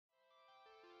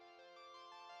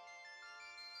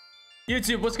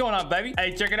YouTube, what's going on, baby?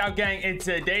 Hey, check it out, gang. In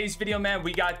today's video, man,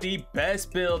 we got the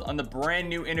best build on the brand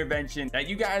new intervention that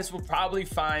you guys will probably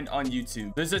find on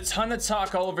YouTube. There's a ton of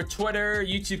talk all over Twitter,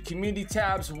 YouTube community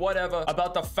tabs, whatever,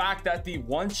 about the fact that the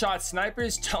one-shot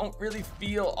snipers don't really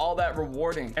feel all that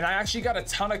rewarding. And I actually got a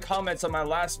ton of comments on my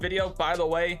last video. By the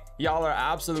way, y'all are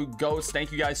absolute goats.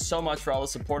 Thank you guys so much for all the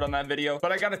support on that video.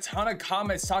 But I got a ton of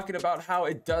comments talking about how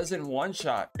it doesn't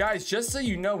one-shot. Guys, just so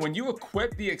you know, when you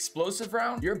equip the explosive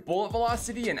round, your bullet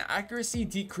velocity and accuracy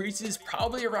decreases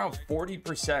probably around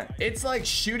 40%. It's like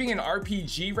shooting an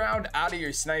RPG round out of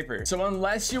your sniper. So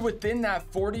unless you're within that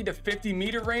 40 to 50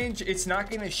 meter range, it's not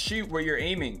going to shoot where you're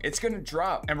aiming. It's going to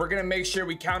drop. And we're going to make sure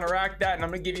we counteract that. And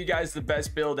I'm going to give you guys the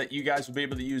best build that you guys will be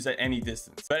able to use at any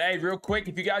distance. But hey, real quick,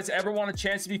 if you guys ever want a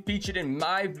chance to be featured in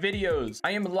my videos,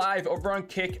 I am live over on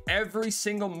Kick every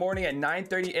single morning at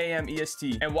 9:30 a.m.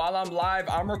 EST. And while I'm live,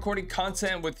 I'm recording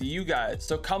content with you guys.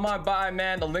 So come on by,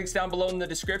 man. The link's down below in the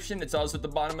description. It's also at the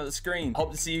bottom of the screen.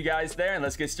 Hope to see you guys there, and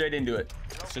let's get straight into it.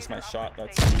 It's just my shot.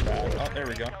 That's bad. Oh, there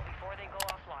we go.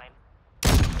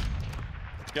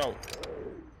 Yo.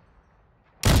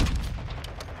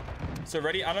 So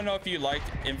ready? I don't know if you liked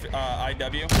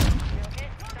IW.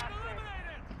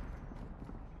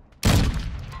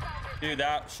 Dude,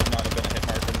 that should not have been a hit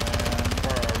marker, man.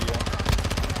 Where are you?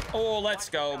 Oh, let's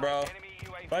go, bro.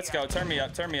 Let's go. Turn me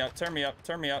up. Turn me up. Turn me up.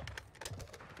 Turn me up.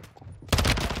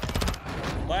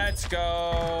 Let's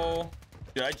go.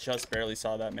 Dude, I just barely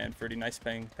saw that, man. Pretty nice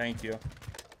ping. Thank you.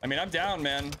 I mean, I'm down,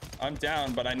 man. I'm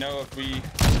down, but I know if we...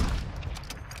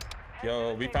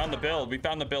 Yo, we found the build. We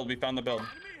found the build. We found the build.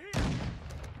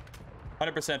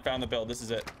 100% found the build. This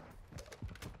is it.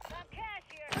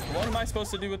 What am I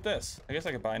supposed to do with this? I guess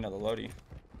I could buy another loadie.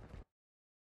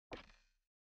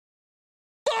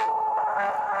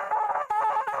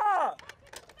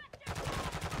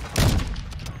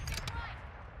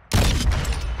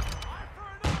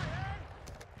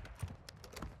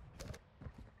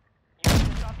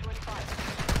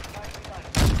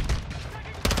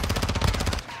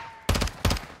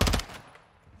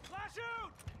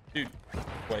 Dude,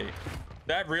 wait.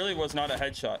 That really was not a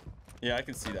headshot. Yeah, I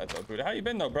can see that though, Buddha. How you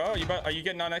been though, bro? Are you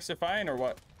getting on extra fine or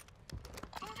what?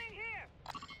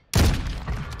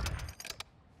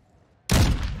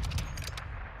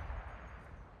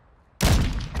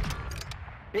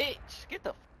 Bitch, get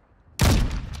the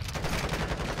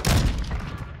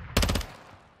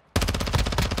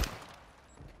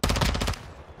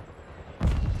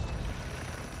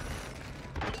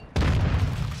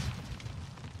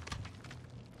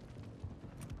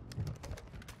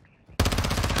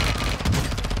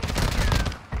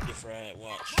Right,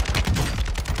 watch.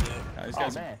 Nah, these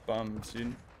guys are bums,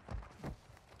 dude.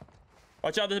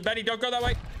 Watch out, there's a Betty. Don't go that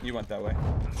way. You went that way.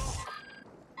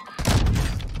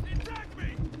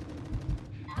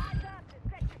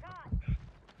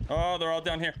 Oh, they're all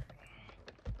down here.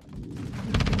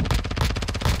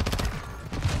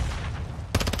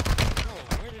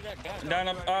 Where did that guy Down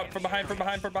up, from behind,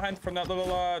 from that little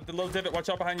the little divot. Watch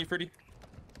out behind you, Fruity.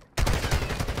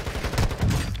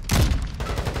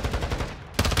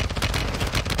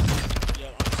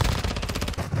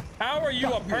 How are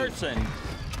you a person?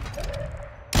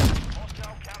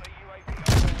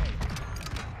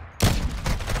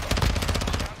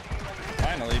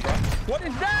 Finally, bro. What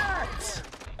is that?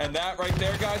 And that right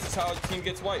there, guys, is how a team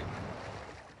gets wiped.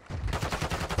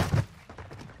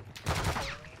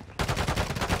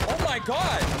 Oh my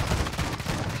god.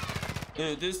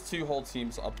 Dude, there's two whole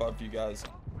teams above you guys.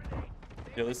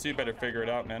 Yeah, this dude better figure it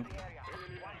out, man.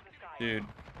 Dude.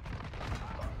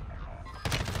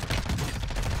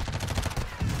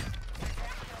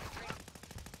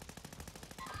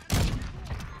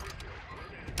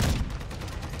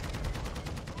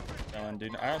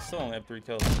 Dude, I still only have 3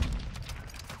 kills.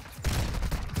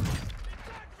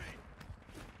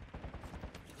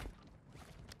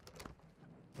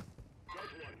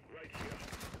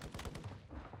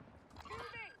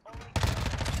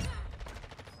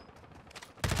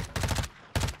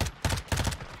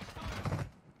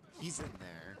 He's in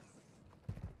there.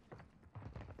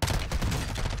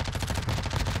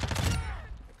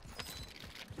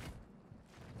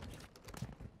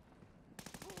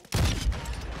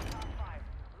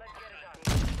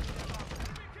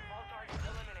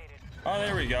 Oh,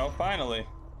 there we go. Finally.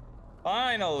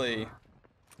 Finally.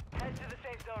 Head to the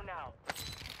safe zone now.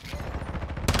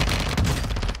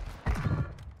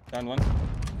 Down one.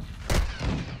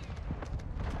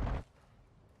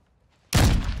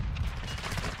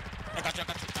 I got you.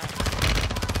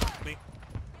 Me.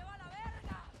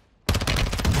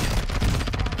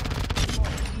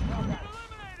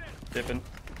 Dipping.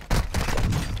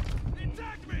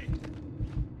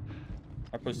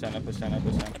 I push down, I push down, I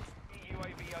push down.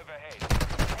 UAV overhead.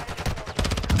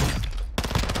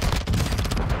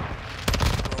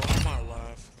 Bro, I'm not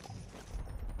alive.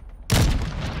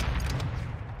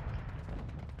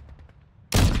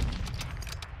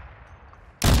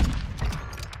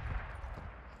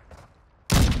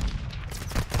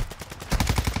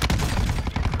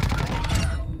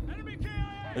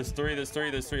 There's three, there's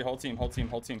three, there's three. Whole team, whole team,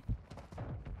 whole team.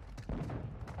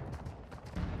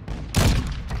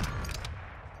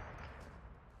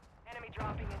 Enemy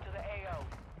dropping into the AO.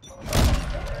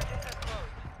 Resurgence is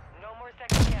closed. No more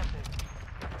second chances.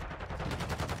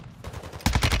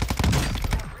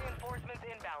 We have reinforcements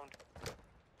inbound.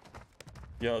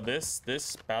 Yo, this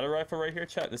battle rifle right here,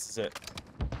 chat, this is it.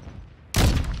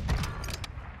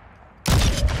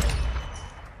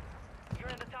 You're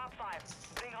in the top 5.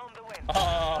 Bring home the win.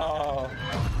 Oh,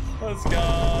 let's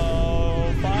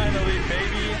go. Finally,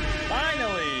 baby.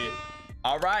 Finally.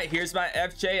 All right, here's my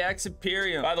FJX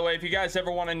Imperium. By the way, if you guys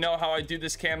ever want to know how I do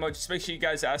this camo, just make sure you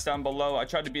guys ask down below. I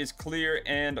try to be as clear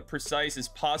and precise as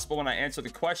possible when I answer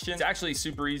the question. It's actually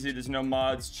super easy. There's no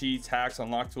mods, cheats, hacks,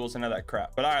 unlock tools, and all that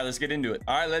crap. But all right, let's get into it.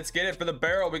 All right, let's get it. For the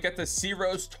barrel, we got the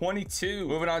Ceros 22.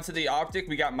 Moving on to the optic,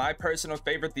 we got my personal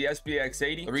favorite, the SPX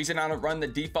 80. The reason I don't run the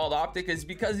default optic is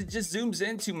because it just zooms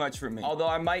in too much for me. Although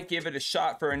I might give it a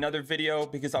shot for another video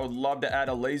because I would love to add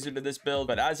a laser to this build.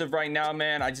 But as of right now,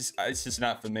 man, it's just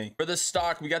not for me. For the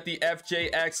stock, we got the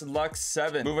FJX Lux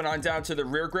 7. Moving on down to the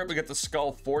rear grip, we got the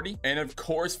Skull 40. And of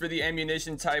course, for the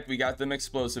ammunition type, we got them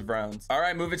explosive rounds. All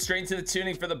right, moving straight into the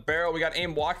tuning. For the barrel, we got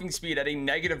aim walking speed at a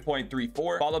negative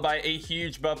 0.34, followed by a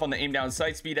huge buff on the aim down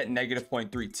sight speed at negative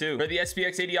 0.32. For the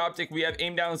SPX 80 optic, we have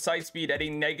aim down sight speed at a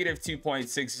negative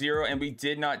 2.60, and we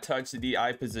did not touch the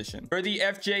DI position. For the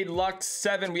FJ Lux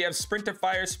 7, we have sprinter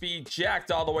fire speed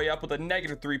jacked all the way up with a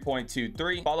negative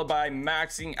 3.23, followed by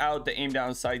maxing out the aim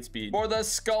down sight speed. For the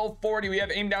Skull 40, we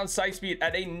have aim down sight speed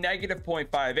at a negative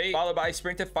 0.58, followed by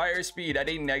sprinter fire speed at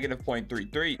a negative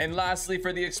 0.33. And lastly,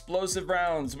 for the explosive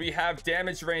rounds, we have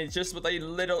damage range just with a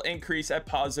little increase at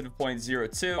positive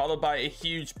 0.02, followed by a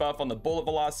huge buff on the bullet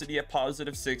velocity at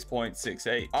positive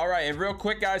 6.68. All right, and real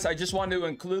quick, guys, I just wanted to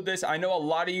include this. I know a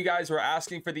lot of you guys were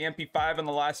asking for the MP5 in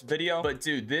the last video, but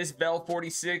dude, this Vel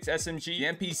 46 SMG,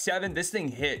 the MP7, this thing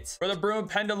hits. For the Broom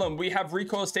Pendulum, we have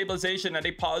recoil stabilization at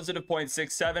a positive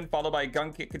 0.67, followed by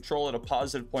gun kick control at a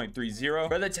positive 0.30.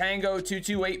 For the Tango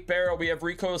 228 barrel, we have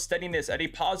recoil steadiness at a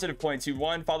positive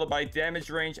 0.21, followed by damage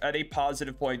range at a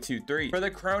positive 0.23. For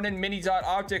the Cronin mini dot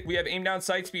optic, we have aim down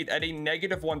sight speed at a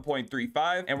negative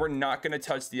 1.35, and we're not going to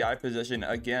touch the eye position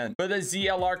again. For the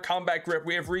ZLR combat grip,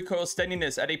 we have recoil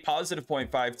steadiness at a positive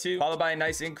 0.52, followed by a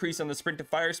nice increase on the sprint to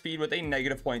fire speed with a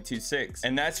negative 0.26.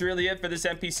 And that's really it for this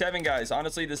MP7, guys.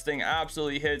 Honestly, this thing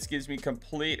absolutely hits, gives me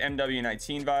complete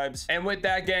MW19 vibes. And with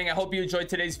that, gang, I hope you enjoyed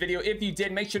today's video. If you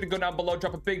did, make sure to go down below,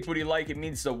 drop a big booty like. It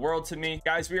means the world to me.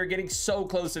 Guys, we are getting so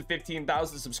close to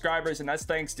 15,000 subscribers, and that's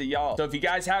thanks to y'all. So if you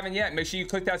guys haven't yet, make sure you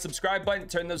click that subscribe button,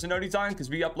 turn those notifications on, because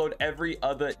we upload every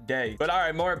other day. But all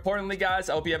right, more importantly, guys,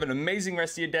 I hope you have an amazing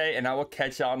rest of your day, and I will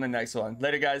catch y'all on the next one.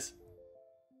 Later, guys.